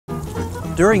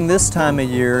During this time of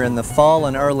year, in the fall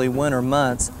and early winter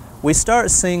months, we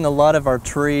start seeing a lot of our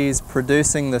trees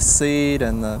producing the seed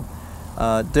and the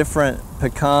different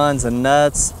pecans and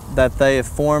nuts that they have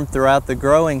formed throughout the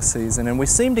growing season. And we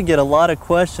seem to get a lot of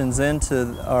questions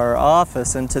into our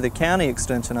office, into the county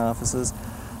extension offices,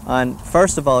 on,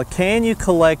 first of all, can you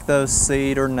collect those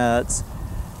seed or nuts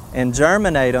and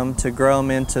germinate them to grow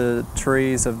them into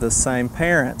trees of the same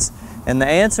parents? And the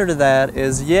answer to that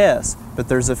is yes, but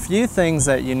there's a few things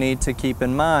that you need to keep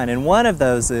in mind. And one of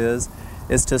those is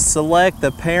to select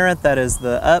the parent that is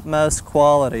the utmost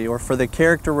quality, or for the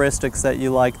characteristics that you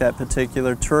like that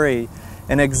particular tree.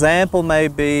 An example may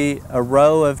be a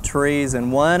row of trees,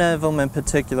 and one of them in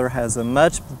particular has a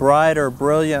much brighter,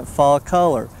 brilliant fall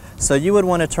color. So you would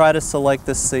want to try to select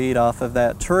the seed off of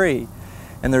that tree.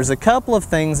 And there's a couple of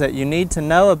things that you need to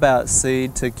know about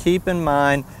seed to keep in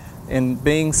mind in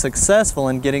being successful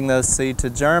in getting those seed to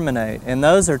germinate. And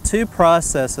those are two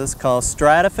processes called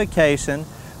stratification,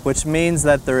 which means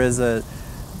that there is an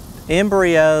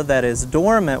embryo that is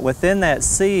dormant within that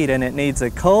seed, and it needs a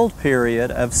cold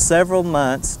period of several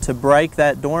months to break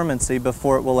that dormancy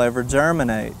before it will ever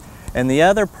germinate. And the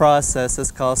other process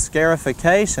is called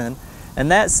scarification, and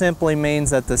that simply means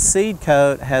that the seed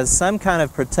coat has some kind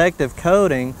of protective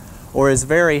coating or is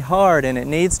very hard, and it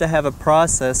needs to have a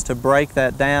process to break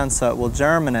that down so it will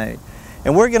germinate.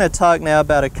 And we're going to talk now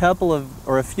about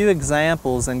a few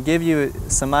examples and give you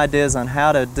some ideas on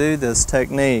how to do this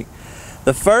technique.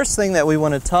 The first thing that we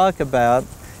want to talk about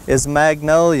is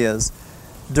magnolias.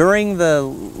 During the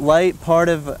late part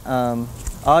of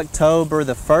October,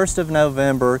 the 1st of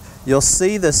November, you'll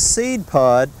see the seed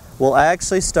pod will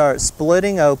actually start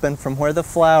splitting open from where the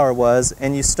flower was,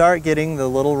 and you start getting the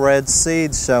little red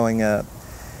seeds showing up.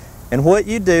 And what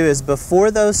you do is, before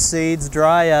those seeds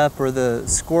dry up or the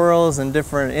squirrels and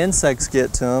different insects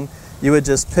get to them, you would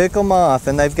just pick them off,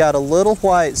 and they've got a little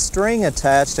white string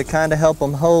attached to kind of help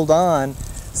them hold on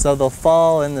so they'll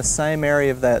fall in the same area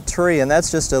of that tree. And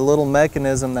that's just a little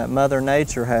mechanism that Mother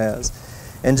Nature has.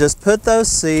 And just put those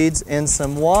seeds in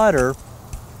some water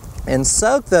and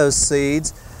soak those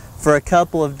seeds for a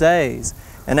couple of days.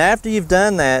 And after you've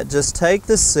done that, just take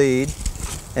the seed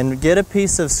and get a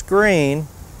piece of screen,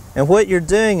 and what you're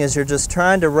doing is you're just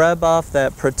trying to rub off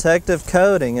that protective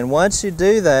coating. And once you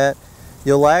do that,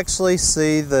 you'll actually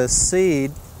see the seed,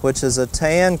 which is a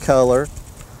tan color,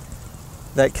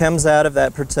 that comes out of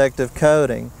that protective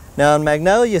coating. Now in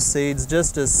magnolia seeds,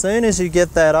 just as soon as you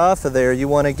get that off of there, you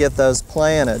want to get those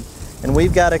planted. And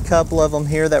we've got a couple of them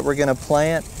here that we're going to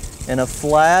plant in a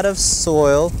flat of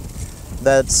soil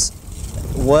that's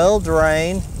well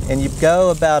drained, and you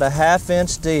go about a ½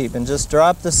 inch deep and just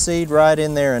drop the seed right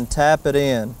in there and tap it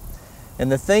in.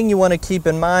 And the thing you want to keep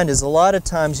in mind is a lot of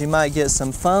times you might get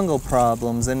some fungal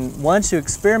problems, and once you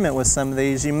experiment with some of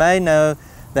these, you may know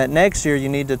that next year you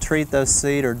need to treat those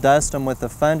seed or dust them with a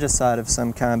fungicide of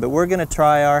some kind. But we're going to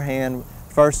try our hand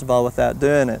first of all without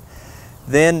doing it.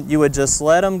 Then you would just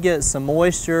let them get some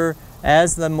moisture.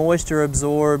 As the moisture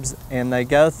absorbs and they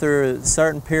go through a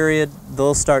certain period,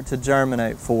 they'll start to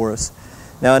germinate for us.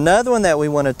 Now another one that we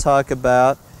want to talk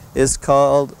about is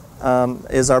called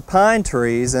our pine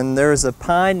trees, and there's a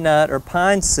pine nut or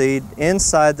pine seed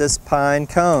inside this pine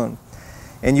cone.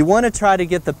 And you want to try to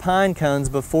get the pine cones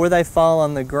before they fall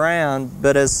on the ground,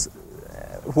 but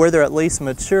where they're at least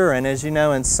mature. And as you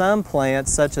know, in some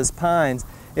plants such as pines,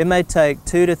 it may take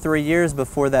 2 to 3 years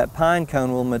before that pine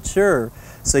cone will mature.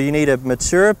 So you need a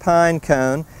mature pine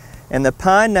cone, and the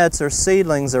pine nuts or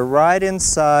seedlings are right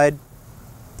inside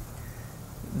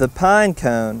the pine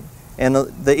cone. And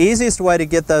the easiest way to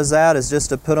get those out is just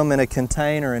to put them in a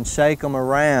container and shake them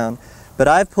around. But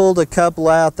I've pulled a couple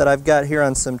out that I've got here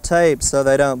on some tape so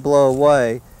they don't blow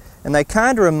away. And they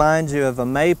kind of remind you of a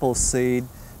maple seed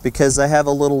because they have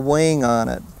a little wing on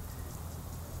it.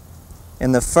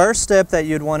 And the first step that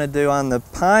you'd want to do on the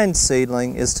pine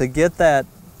seedling is to get that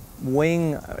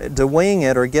wing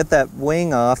it, or get that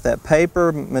wing off, that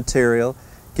paper material,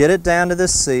 get it down to the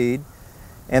seed.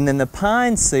 And then the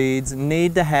pine seeds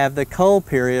need to have the cold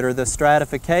period or the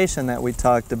stratification that we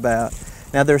talked about.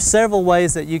 Now there's several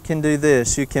ways that you can do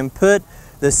this. You can put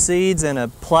the seeds in a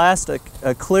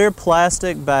clear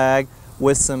plastic bag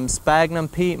with some sphagnum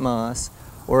peat moss,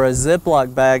 or a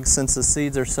Ziploc bag since the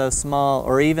seeds are so small,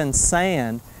 or even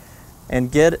sand,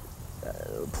 and get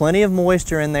plenty of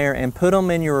moisture in there and put them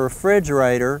in your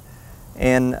refrigerator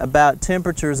and about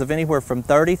temperatures of anywhere from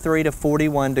 33 to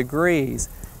 41 degrees.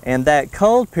 And that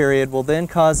cold period will then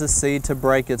cause the seed to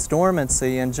break its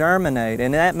dormancy and germinate.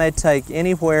 And that may take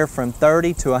anywhere from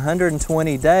 30 to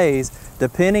 120 days,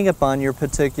 depending upon your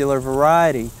particular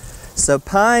variety. So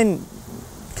pine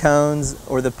cones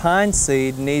or the pine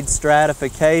seed needs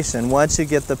stratification once you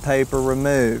get the paper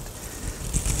removed.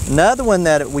 Another one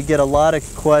that we get a lot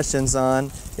of questions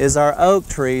on is our oak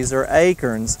trees or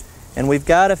acorns. And we've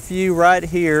got a few right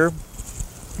here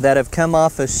that have come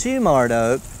off a shoe-marred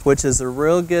oak, which is a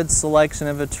real good selection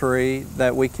of a tree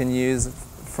that we can use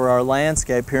for our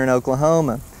landscape here in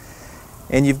Oklahoma.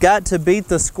 And you've got to beat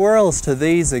the squirrels to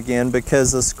these again,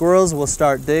 because the squirrels will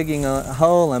start digging a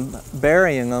hole and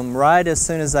burying them right as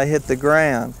soon as they hit the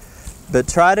ground. But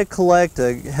try to collect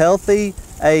a healthy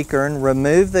acorn,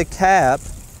 remove the cap,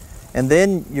 and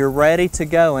then you're ready to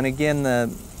go. And again,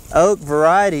 the oak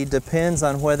variety depends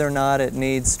on whether or not it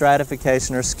needs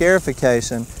stratification or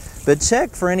scarification, but check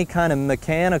for any kind of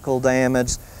mechanical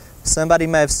damage. Somebody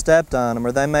may have stepped on them,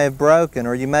 or they may have broken,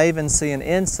 or you may even see an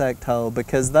insect hole,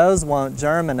 because those won't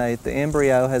germinate. The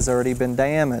embryo has already been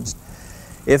damaged.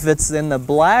 If it's in the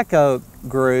black oak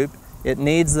group, it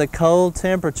needs the cold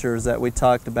temperatures that we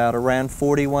talked about, around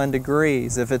 41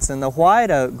 degrees. If it's in the white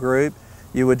oak group,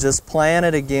 you would just plant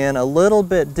it again a little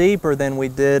bit deeper than we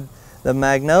did the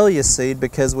magnolia seed,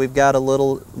 because we've got a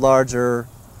little larger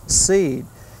seed.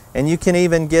 And you can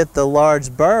even get the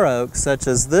large bur oak, such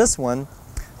as this one,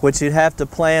 which you'd have to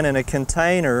plant in a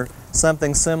container,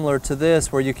 something similar to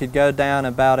this, where you could go down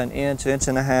about an inch, inch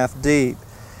and a half deep.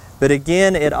 But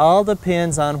again, it all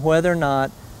depends on whether or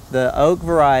not the oak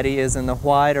variety is in the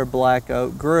white or black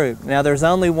oak group. Now, there's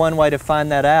only one way to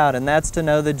find that out, and that's to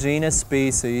know the genus,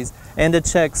 species, and to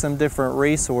check some different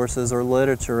resources or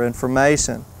literature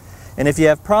information. And if you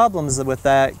have problems with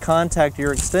that, contact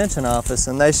your extension office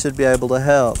and they should be able to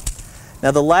help. Now,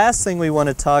 the last thing we want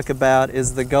to talk about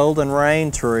is the golden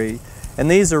rain tree. And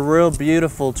these are real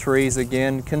beautiful trees,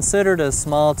 again, considered a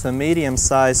small to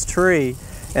medium-sized tree.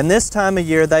 And this time of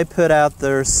year they put out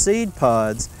their seed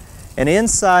pods. And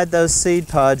inside those seed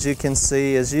pods you can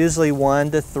see is usually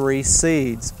 1 to 3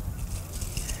 seeds.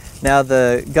 Now,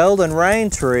 the golden rain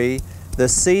tree, the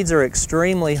seeds are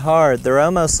extremely hard. They're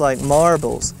almost like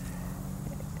marbles.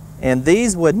 And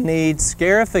these would need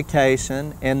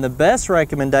scarification, and the best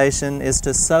recommendation is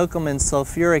to soak them in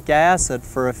sulfuric acid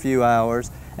for a few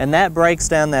hours, and that breaks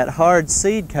down that hard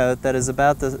seed coat that is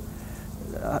about the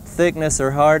thickness or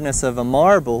hardness of a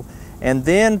marble, and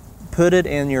then put it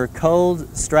in your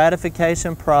cold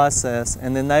stratification process,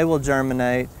 and then they will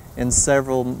germinate in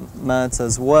several months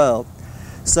as well.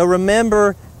 So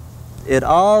remember, it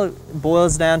all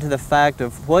boils down to the fact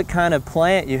of what kind of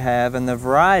plant you have and the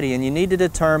variety, and you need to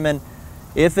determine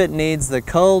if it needs the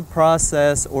cold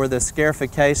process or the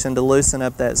scarification to loosen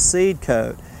up that seed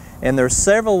coat. And there's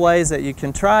several ways that you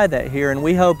can try that here, and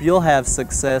we hope you'll have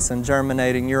success in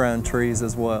germinating your own trees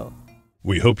as well.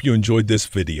 We hope you enjoyed this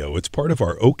video. It's part of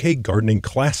our OK Gardening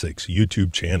Classics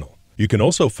YouTube channel. You can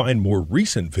also find more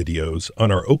recent videos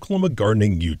on our Oklahoma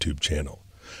Gardening YouTube channel.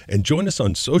 And join us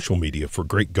on social media for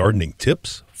great gardening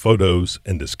tips, photos,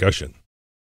 and discussion.